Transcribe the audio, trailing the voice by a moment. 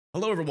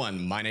Hello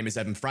everyone, my name is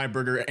Evan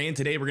Freiberger, and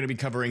today we're going to be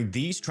covering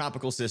these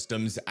tropical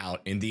systems out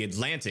in the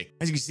Atlantic.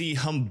 As you can see,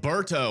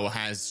 Humberto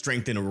has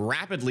strengthened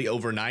rapidly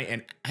overnight,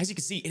 and as you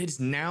can see, it is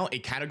now a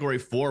Category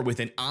 4 with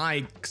an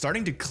eye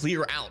starting to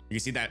clear out. You can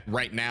see that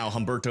right now,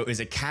 Humberto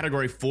is a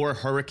Category 4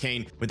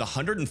 hurricane with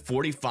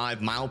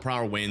 145 mile per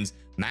hour winds,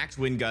 max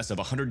wind gusts of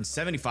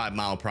 175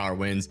 mile per hour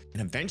winds,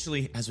 and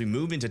eventually, as we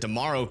move into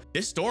tomorrow,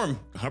 this storm,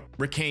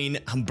 Hurricane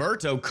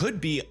Humberto, could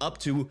be up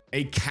to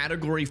a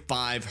Category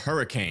 5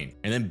 hurricane.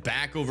 And then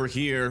back over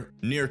here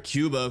near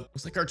Cuba,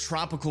 looks like our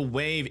tropical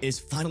wave is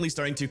finally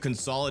starting to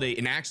consolidate,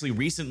 and actually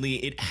recently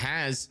it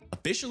has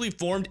officially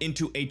formed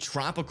into a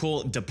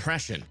tropical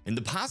depression. And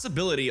the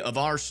possibility of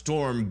our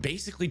storm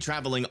basically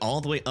traveling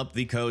all the way up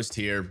the coast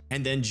here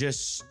and then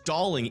just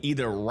stalling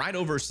either right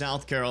over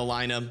South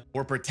Carolina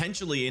or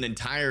potentially an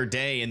entire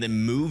day and then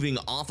moving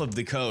off of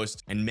the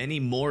coast, and many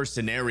more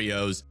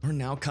scenarios are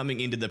now coming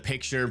into the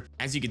picture.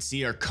 As you can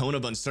see, our cone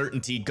of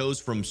uncertainty goes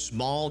from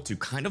small to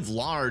kind of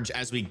large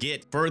as we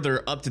get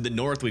further up to the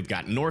north. We've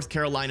got North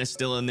Carolina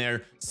still in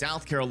there,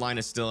 South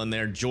Carolina still in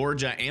there,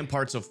 Georgia and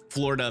parts of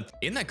Florida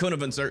in that cone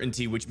of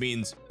uncertainty, which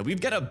means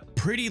we've got a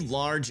pretty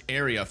large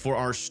area for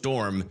our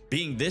storm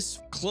being this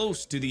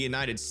close to the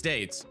United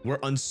States, where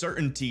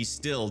uncertainty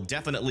still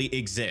definitely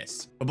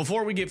exists. But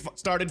before we get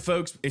started,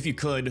 folks, if you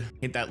could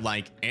hit that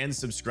like and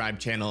subscribe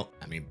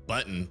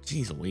button.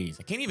 Jeez Louise,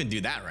 I can't even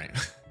do that right.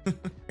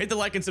 Hit the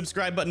like and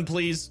subscribe button,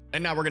 please.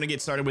 And now we're gonna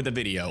get started with the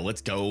video.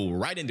 Let's go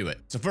right into it.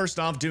 So first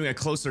off, doing a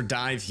closer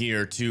dive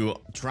here to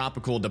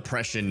Tropical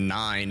Depression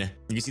 9.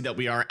 You can see that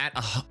we are at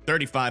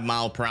 35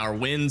 mile per hour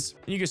winds.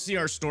 And you can see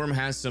our storm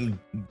has some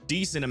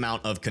decent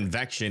amount of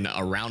convection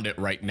around it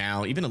right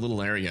now. Even a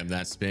little area of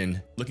that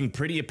spin looking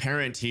pretty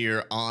apparent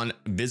here on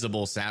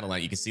visible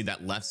satellite. You can see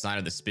that left side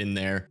of the spin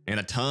there, and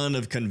a ton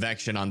of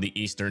convection on the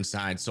eastern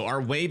side. So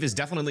our wave is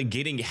definitely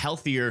getting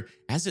healthier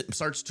as it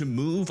starts to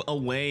move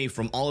away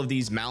from all of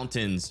these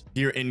mountains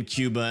here in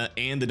Cuba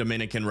and the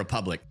Dominican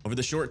Republic. Over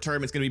the short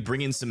term, it's going to be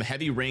bringing some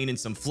heavy rain and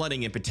some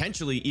flooding and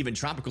potentially even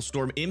tropical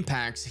storm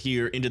impacts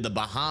here into the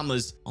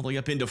Bahamas, all the way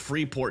up into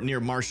Freeport near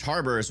Marsh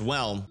Harbor as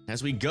well.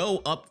 As we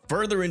go up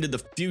further into the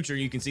future,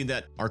 you can see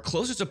that our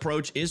closest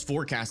approach is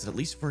forecasted, at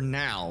least for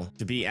now,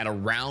 to be at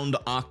around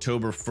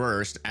October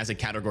 1st as a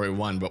Category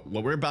 1. But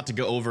what we're about to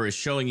go over is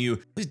showing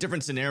you these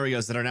different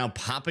scenarios that are now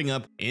popping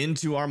up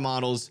into our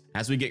models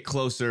as we get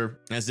closer,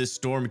 as this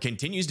storm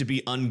continues to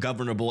be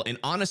ungovernable and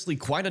honestly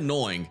quite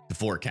annoying to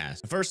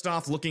forecast. First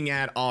off, looking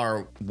at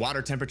our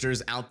water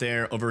temperatures out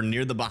there over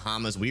near the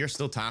Bahamas, we are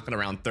still talking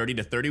around 30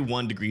 to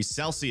 31 degrees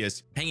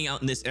Celsius hanging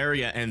out in this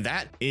area, and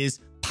that is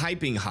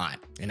piping hot.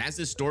 And as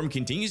this storm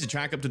continues to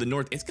track up to the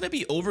north, it's going to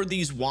be over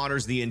these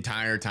waters the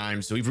entire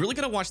time. So we've really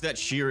got to watch that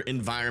sheer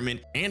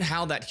environment and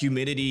how that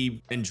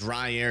humidity and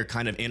dry air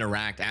kind of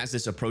interact as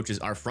this approaches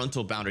our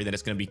frontal boundary that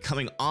is going to be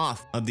coming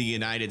off of the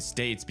United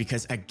States.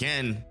 Because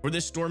again, for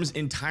this storm's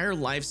entire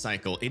life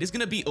cycle, it is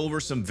going to be over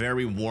some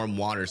very warm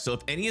water. So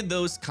if any of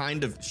those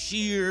kind of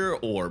sheer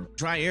or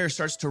dry air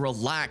starts to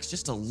relax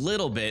just a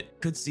little bit,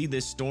 could see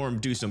this storm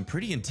do some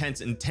pretty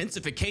intense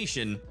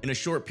intensification in a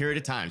short period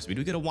of time. So we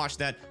do got to watch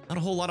that. Not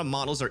a whole lot of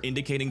models are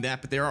indicating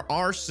that, but there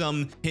are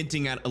some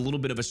hinting at a little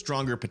bit of a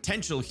stronger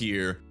potential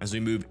here as we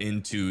move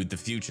into the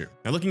future.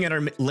 Now, looking at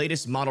our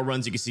latest model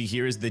runs, you can see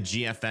here is the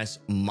GFS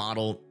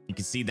model. You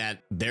can see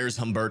that there's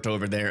Humberto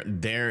over there.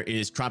 There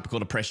is Tropical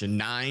Depression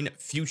 9,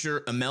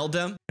 future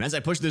Imelda. And as I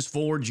push this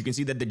forward, you can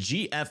see that the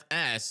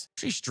GFS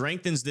actually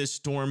strengthens this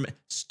storm,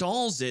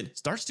 stalls it,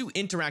 starts to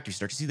interact. You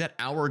start to see that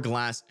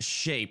hourglass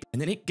shape,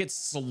 and then it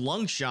gets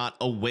slungshot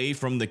away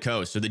from the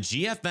coast. So the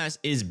GFS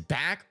is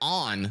back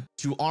on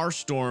to our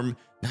storm,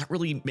 not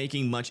really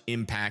making much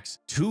impacts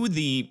to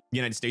the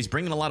United States,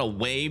 bringing a lot of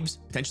waves,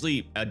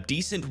 potentially a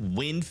decent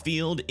wind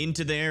field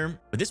into there.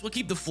 But this will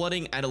keep the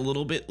flooding at a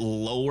little bit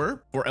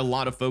lower for a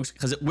lot of folks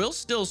because it will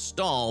still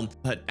stall,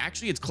 but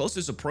actually its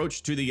closest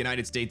approach to the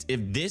United States, if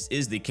this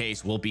is the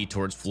case, will be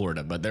towards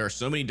Florida. But there are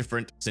so many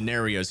different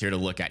scenarios here to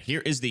look at.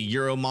 Here is the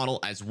Euro model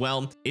as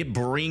well. It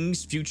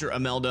brings future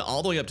Imelda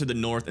all the way up to the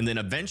north and then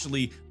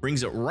eventually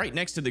brings it right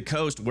next to the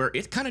coast, where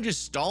it kind of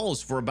just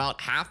stalls for about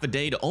half a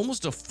day to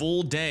almost a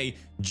full day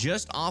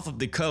just off of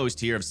the coast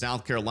here of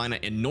South Carolina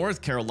and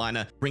North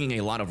Carolina, bringing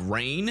a lot of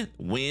rain,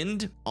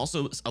 wind,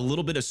 also a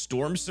little bit of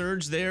storm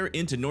surge there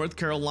into North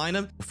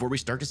Carolina before we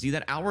start to see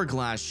that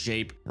hourglass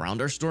shape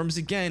around our storms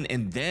again.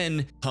 And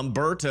then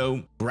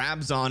Humberto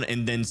grabs on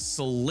and then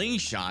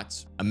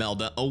slingshots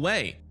Imelda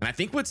away. And I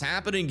think what's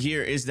happening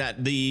here is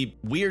that the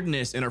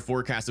weirdness in our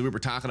forecast that we were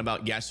talking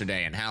about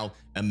yesterday and how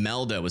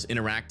Imelda was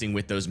interacting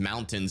with those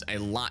mountains a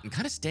lot and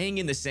kind of staying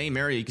in the same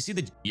area. You can see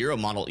the Euro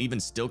model even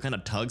still kind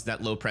of tugs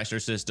that low pressure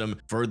system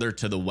further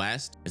to the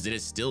west as it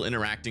is still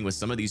interacting with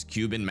some of these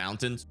Cuban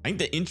mountains. I think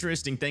the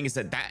interesting thing is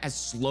that that has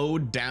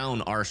slowed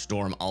down our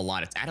storm a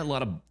lot. It's added a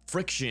lot of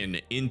friction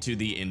into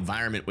the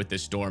environment with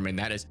this storm, and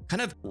that has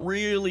kind of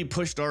really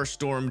pushed our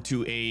storm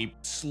to a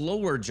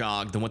slower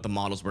jog than what the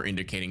models were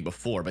indicating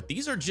before. But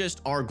these are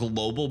just our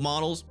global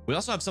models. We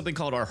also have something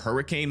called our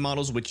hurricane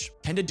models, which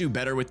tend to do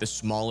better with the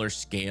smaller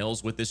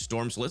scales with this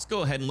storm. So let's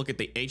go ahead and look at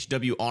the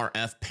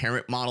HWRF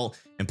parent model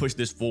and push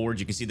this forward.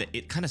 You can see that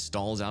it kind of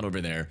stalls out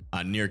over there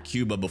near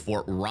Cuba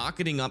before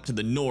rocketing up to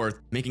the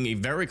north, making a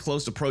very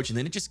close approach, and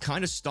then it just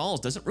kind of stalls,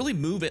 doesn't really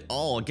move at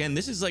all. Again,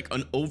 this is like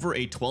over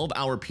a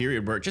 12-hour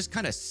period where it just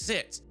kind of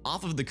sits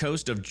off of the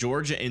coast of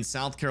Georgia and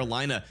South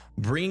Carolina,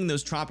 bringing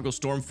those tropical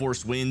storm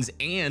force winds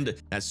and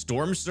that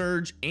storm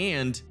surge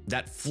and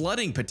that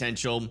flooding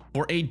potential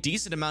for a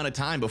decent amount of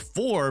time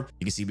before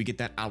you can see we get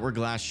that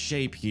hourglass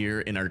shape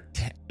here in our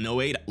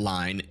 1008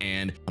 line,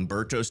 and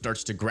Humberto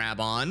starts to grab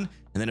on.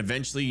 And then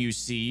eventually you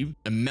see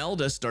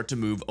Imelda start to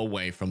move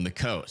away from the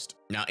coast.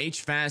 Now,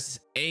 HFAS,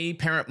 a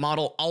parent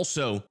model,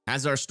 also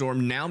has our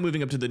storm now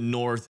moving up to the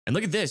north. And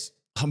look at this.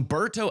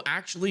 Humberto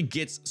actually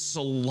gets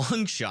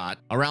slungshot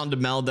around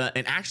Imelda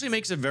and actually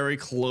makes a very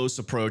close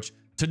approach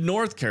to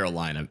North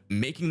Carolina,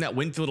 making that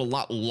wind field a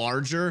lot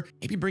larger,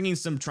 maybe bringing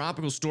some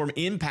tropical storm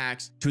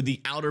impacts to the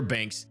Outer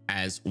Banks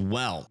as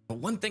well. But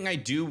one thing I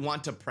do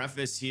want to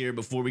preface here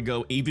before we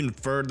go even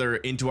further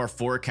into our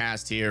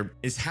forecast here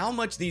is how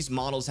much these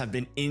models have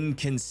been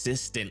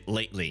inconsistent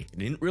lately.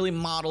 They didn't really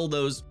model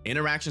those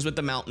interactions with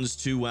the mountains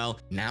too well.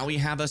 Now we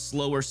have a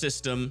slower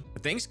system,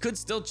 but things could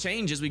still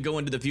change as we go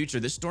into the future.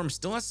 This storm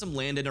still has some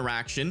land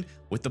interaction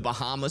with the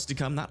Bahamas to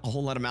come, not a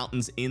whole lot of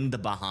mountains in the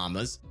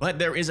Bahamas, but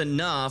there is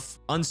enough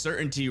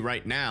uncertainty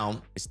right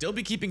now. I still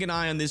be keeping an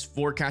eye on this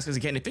forecast, because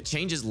again, if it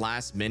changes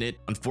last minute,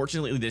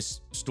 unfortunately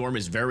this storm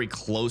is very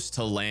close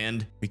to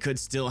land. We could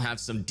still have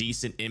some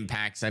decent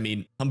impacts. I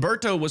mean,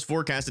 Humberto was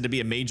forecasted to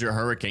be a major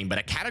hurricane, but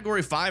a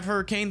category 5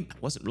 hurricane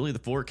wasn't really the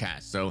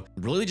forecast. So it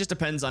really just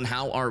depends on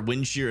how our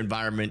wind shear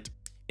environment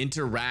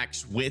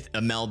interacts with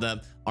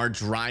Imelda, our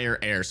drier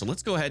air. So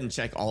let's go ahead and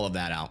check all of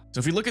that out. So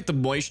if we look at the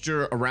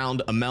moisture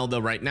around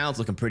Imelda right now, it's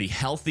looking pretty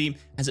healthy.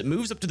 As it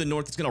moves up to the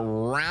north, it's going to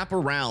wrap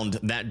around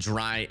that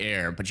dry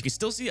air, but you can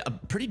still see a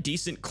pretty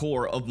decent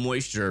core of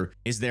moisture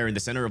is there in the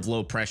center of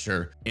low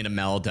pressure in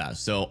Imelda.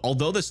 So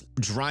although this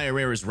drier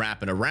air is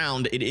wrapping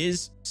around, it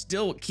is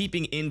still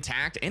keeping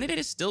intact, and it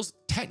is still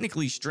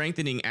technically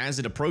strengthening as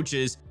it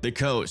approaches the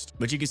coast.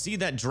 But you can see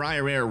that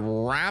drier air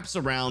wraps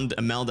around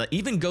Imelda,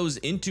 even goes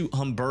into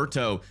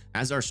Humberto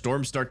as our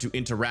storms start to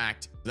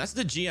interact. That's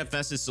the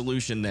GFS's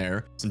solution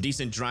there. Some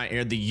decent dry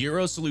air. The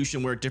Euro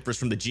solution, where it differs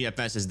from the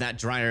GFS, is that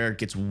dry air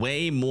gets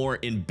way more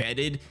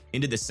embedded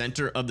into the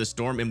center of the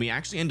storm, and we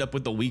actually end up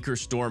with a weaker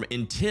storm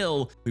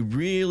until we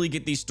really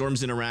get these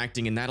storms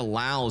interacting, and that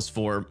allows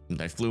for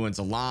difluence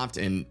aloft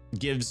and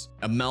gives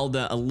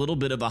Imelda a little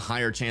bit of a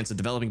higher chance of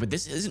developing. But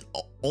this isn't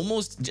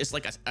almost just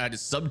like a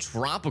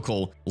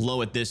subtropical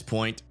low at this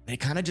point. It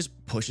kind of just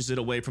pushes it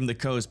away from the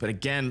coast. But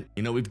again,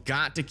 you know, we've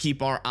got to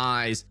keep our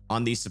eyes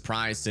on these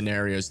surprise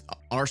scenarios.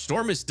 Our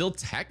storm is still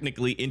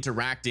technically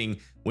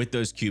interacting with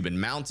those Cuban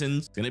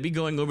mountains. It's going to be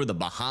going over the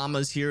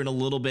Bahamas here in a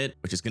little bit,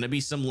 which is going to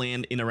be some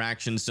land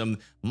interaction, some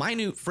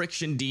minute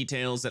friction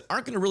details that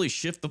aren't going to really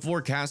shift the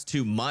forecast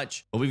too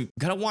much, but we've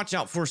got to watch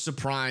out for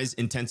surprise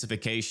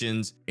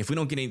intensifications. If we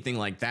don't get anything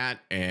like that,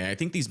 I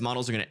think these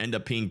models are going to end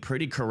up being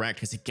pretty correct,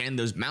 because again,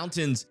 those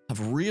mountains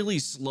have really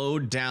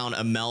slowed down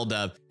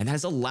Imelda and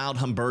has allowed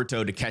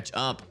Humberto to catch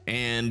up,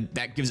 and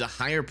that gives a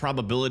higher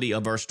probability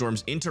of our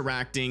storms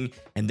interacting,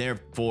 and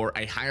therefore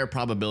a higher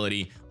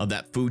probability of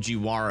that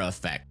Fujiwara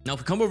effect. Now, if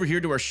we come over here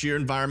to our shear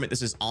environment,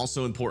 this is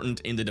also important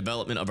in the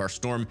development of our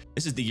storm.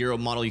 This is the Euro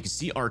model. You can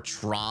see our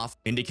trough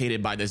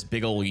indicated by this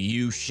big old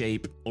U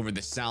shape over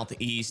the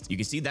southeast. You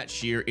can see that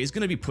shear is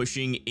going to be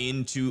pushing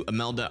into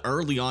Imelda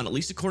early on, at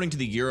least according to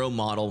the Euro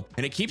model,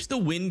 and it keeps the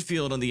wind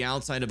field on the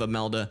outside of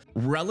Imelda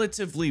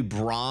relatively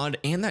broad,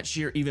 and that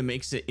shear even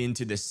makes it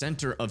into the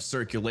center of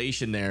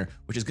circulation there,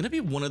 which is going to be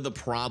one of the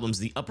problems.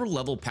 The upper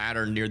level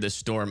pattern near this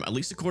storm, at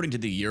least according to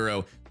the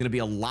Euro, going to be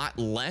a lot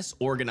less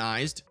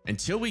organized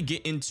until we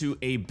get into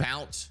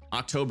about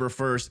October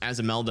 1st, as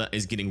Imelda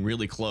is getting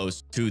really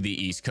close to the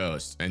East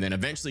Coast, and then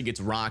eventually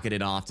gets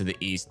rocketed off to the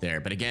east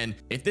there. But again,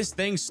 if this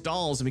thing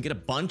stalls and we get a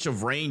bunch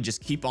of rain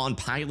just keep on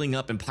piling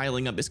up and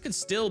piling up, this could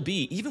still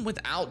be, even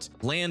without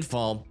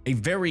landfall, a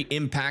very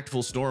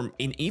impactful storm,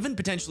 and even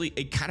potentially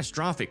a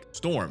catastrophic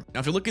storm.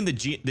 Now, if you look in the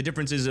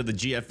differences of the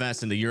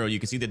GFS and the Euro, you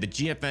can see that the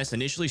GFS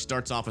initially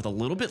starts off with a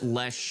little bit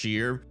less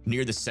shear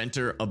near the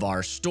center of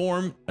our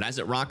storm, but as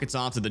it rockets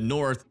off to the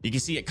north, you can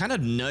see it kind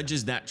of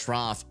nudges that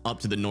trough up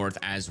to the north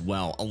as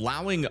well,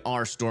 allowing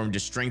our storm to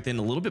strengthen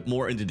a little bit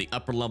more into the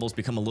upper levels,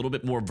 become a little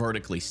bit more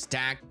vertically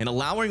stacked, and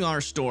allowing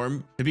our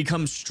storm to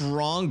become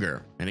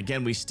stronger. And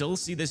again, we still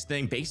see this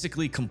thing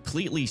basically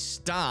completely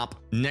stop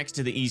next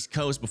to the East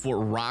Coast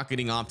before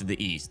rocketing off to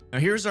the east. Now,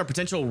 here's our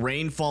potential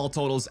rainfall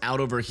totals out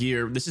over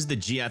here. This is the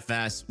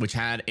GFS, which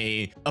had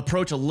a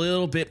approach a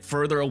little bit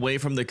further away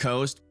from the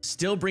coast,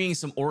 still bringing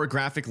some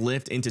orographic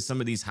lift into some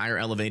of these higher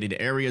elevated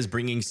areas,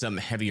 bringing some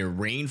heavier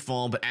rainfall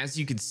rainfall, but as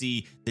you can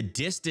see, the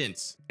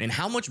distance and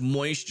how much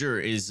moisture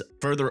is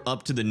further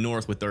up to the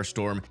north with our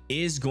storm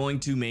is going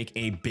to make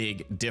a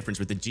big difference,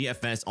 with the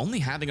GFS only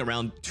having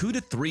around 2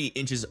 to 3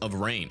 inches of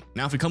rain.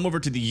 Now, if we come over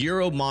to the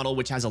Euro model,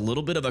 which has a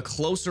little bit of a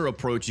closer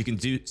approach, you can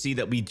see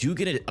that we do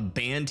get a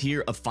band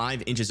here of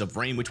 5 inches of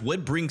rain, which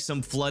would bring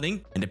some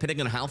flooding, and depending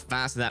on how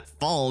fast that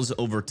falls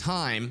over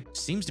time,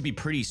 seems to be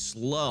pretty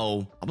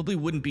slow, probably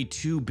wouldn't be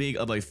too big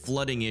of a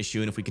flooding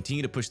issue. And if we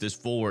continue to push this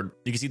forward,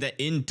 you can see that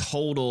in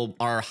total,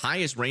 our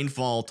highest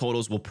rainfall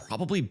totals will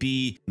probably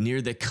be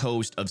near the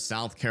coast of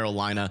South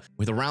Carolina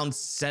with around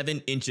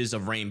 7 inches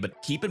of rain.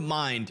 But keep in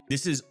mind,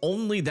 this is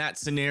only that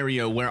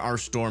scenario where our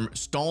storm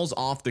stalls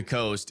off the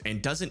coast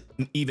and doesn't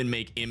even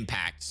make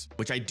impacts,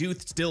 which I do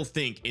still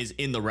think is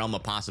in the realm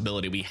of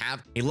possibility. We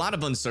have a lot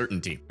of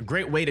uncertainty. A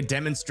great way to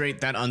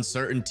demonstrate that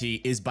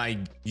uncertainty is by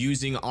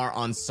using our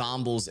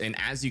ensembles. And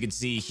as you can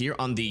see here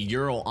on the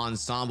Euro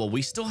ensemble,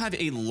 we still have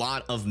a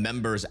lot of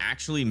members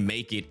actually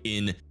make it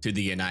into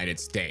the United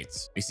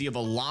States. We see if a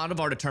lot of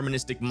our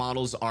deterministic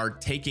models are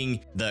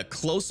taking the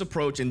close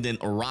approach and then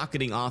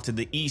rocketing off to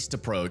the east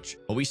approach,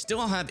 but we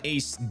still have a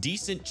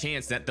decent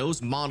chance that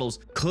those models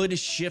could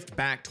shift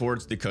back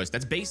towards the coast.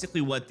 That's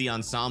basically what the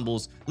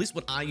ensembles, at least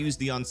what I use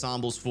the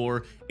ensembles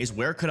for, is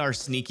where could our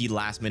sneaky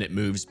last minute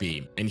moves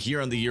be. And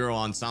here on the Euro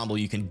ensemble,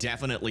 you can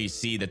definitely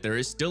see that there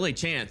is still a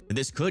chance that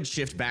this could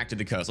shift back to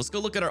the coast. Let's go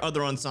look at our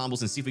other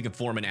ensembles and see if we can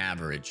form an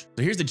average.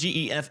 So here's the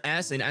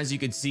GEFS, and as you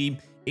can see,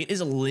 it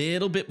is a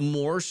little bit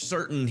more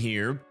certain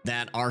here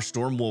that our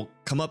storm will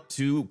come up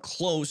to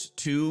close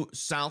to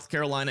South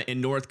Carolina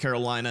and North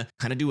Carolina,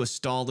 kind of do a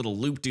stall little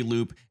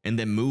loop-de-loop and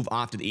then move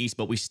off to the east.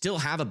 But we still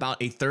have about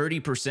a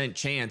 30%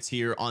 chance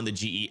here on the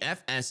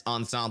GEFS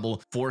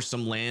ensemble for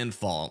some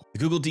landfall. The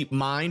Google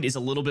DeepMind is a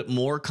little bit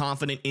more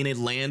confident in a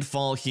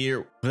landfall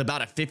here with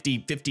about a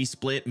 50-50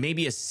 split,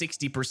 maybe a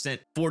 60%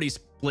 40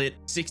 split,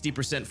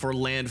 60% for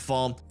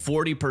landfall,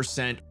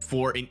 40%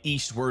 for an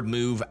eastward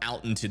move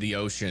out into the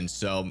ocean.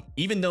 So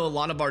even though a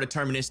lot of our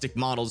deterministic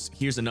models,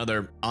 here's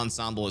another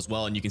ensemble as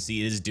well, and you can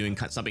see it is doing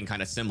something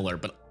kind of similar,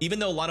 but even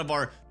though a lot of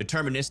our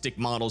deterministic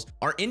models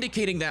are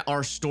indicating that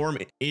our storm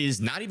is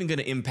not even going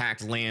to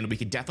impact land, we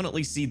could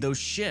definitely see those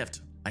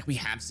shift like we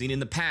have seen in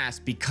the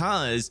past,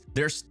 because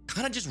they're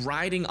kind of just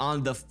riding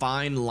on the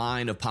fine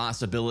line of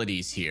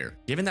possibilities here.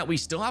 Given that we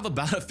still have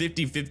about a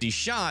 50-50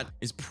 shot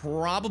is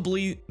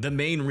probably the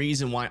main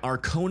reason why our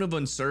cone of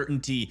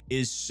uncertainty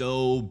is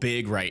so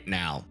big right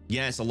now.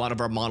 Yes, a lot of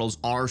our models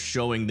are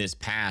showing this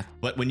path,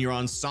 but when your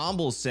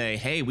ensembles say,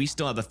 hey, we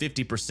still have a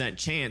 50%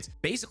 chance,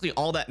 basically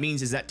all that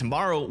means is that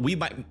tomorrow we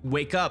might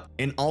wake up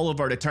and all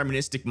of our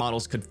deterministic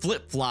models could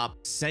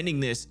flip-flop, sending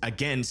this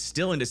again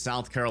still into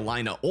South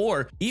Carolina,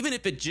 or even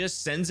if it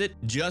just sends it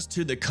just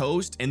to the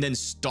coast and then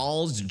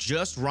stalls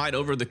just right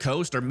over the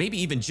coast, or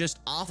maybe even just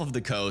off of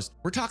the coast.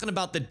 We're talking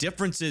about the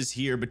differences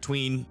here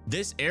between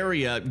this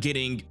area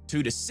getting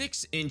 2 to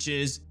 6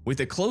 inches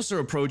with a closer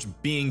approach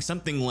being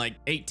something like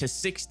 8 to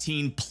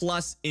 16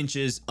 plus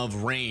inches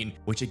of rain,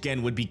 which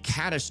again would be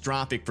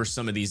catastrophic for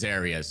some of these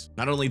areas.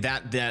 Not only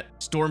that, that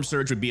storm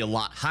surge would be a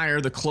lot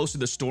higher the closer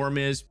the storm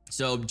is.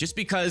 So just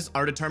because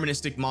our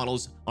deterministic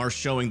models are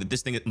showing that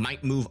this thing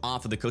might move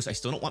off of the coast, I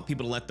still don't want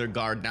people to let their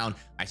guard down.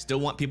 I still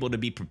want people to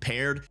be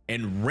prepared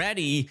and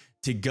ready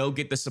to go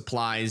get the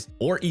supplies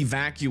or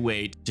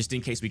evacuate just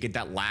in case we get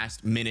that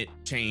last minute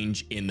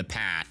change in the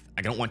path.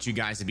 I don't want you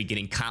guys to be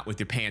getting caught with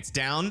your pants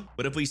down,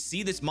 but if we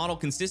see this model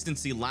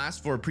consistency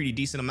last for a pretty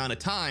decent amount of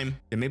time,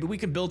 then maybe we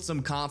can build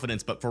some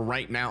confidence. But for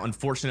right now,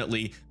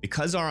 unfortunately,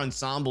 because our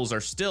ensembles are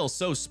still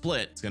so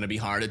split, it's going to be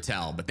hard to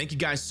tell. But thank you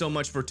guys so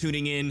much for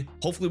tuning in.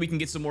 Hopefully we can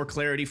get some more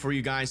clarity for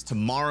you guys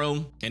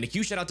tomorrow. And a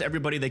huge shout out to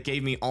everybody that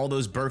gave me all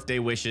those birthday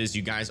wishes.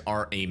 You guys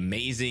are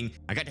amazing.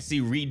 I got to see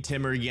Reed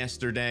Timmer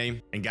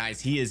yesterday, and guys,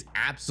 he is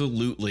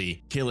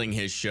absolutely killing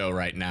his show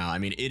right now. I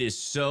mean, it is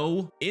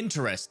so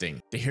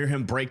interesting to hear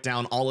him break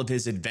down all of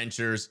his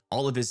adventures,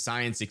 all of his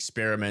science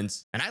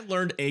experiments, and I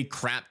learned a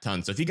crap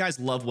ton. So if you guys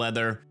love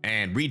weather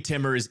and Reed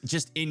Timmer is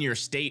just in your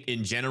state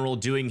in general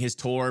doing his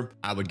tour,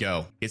 I would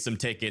go get some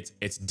tickets.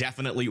 It's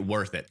definitely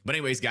worth it. But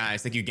anyways,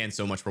 guys, thank you again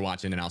so much for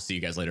watching, and I'll see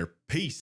you guys later. Peace.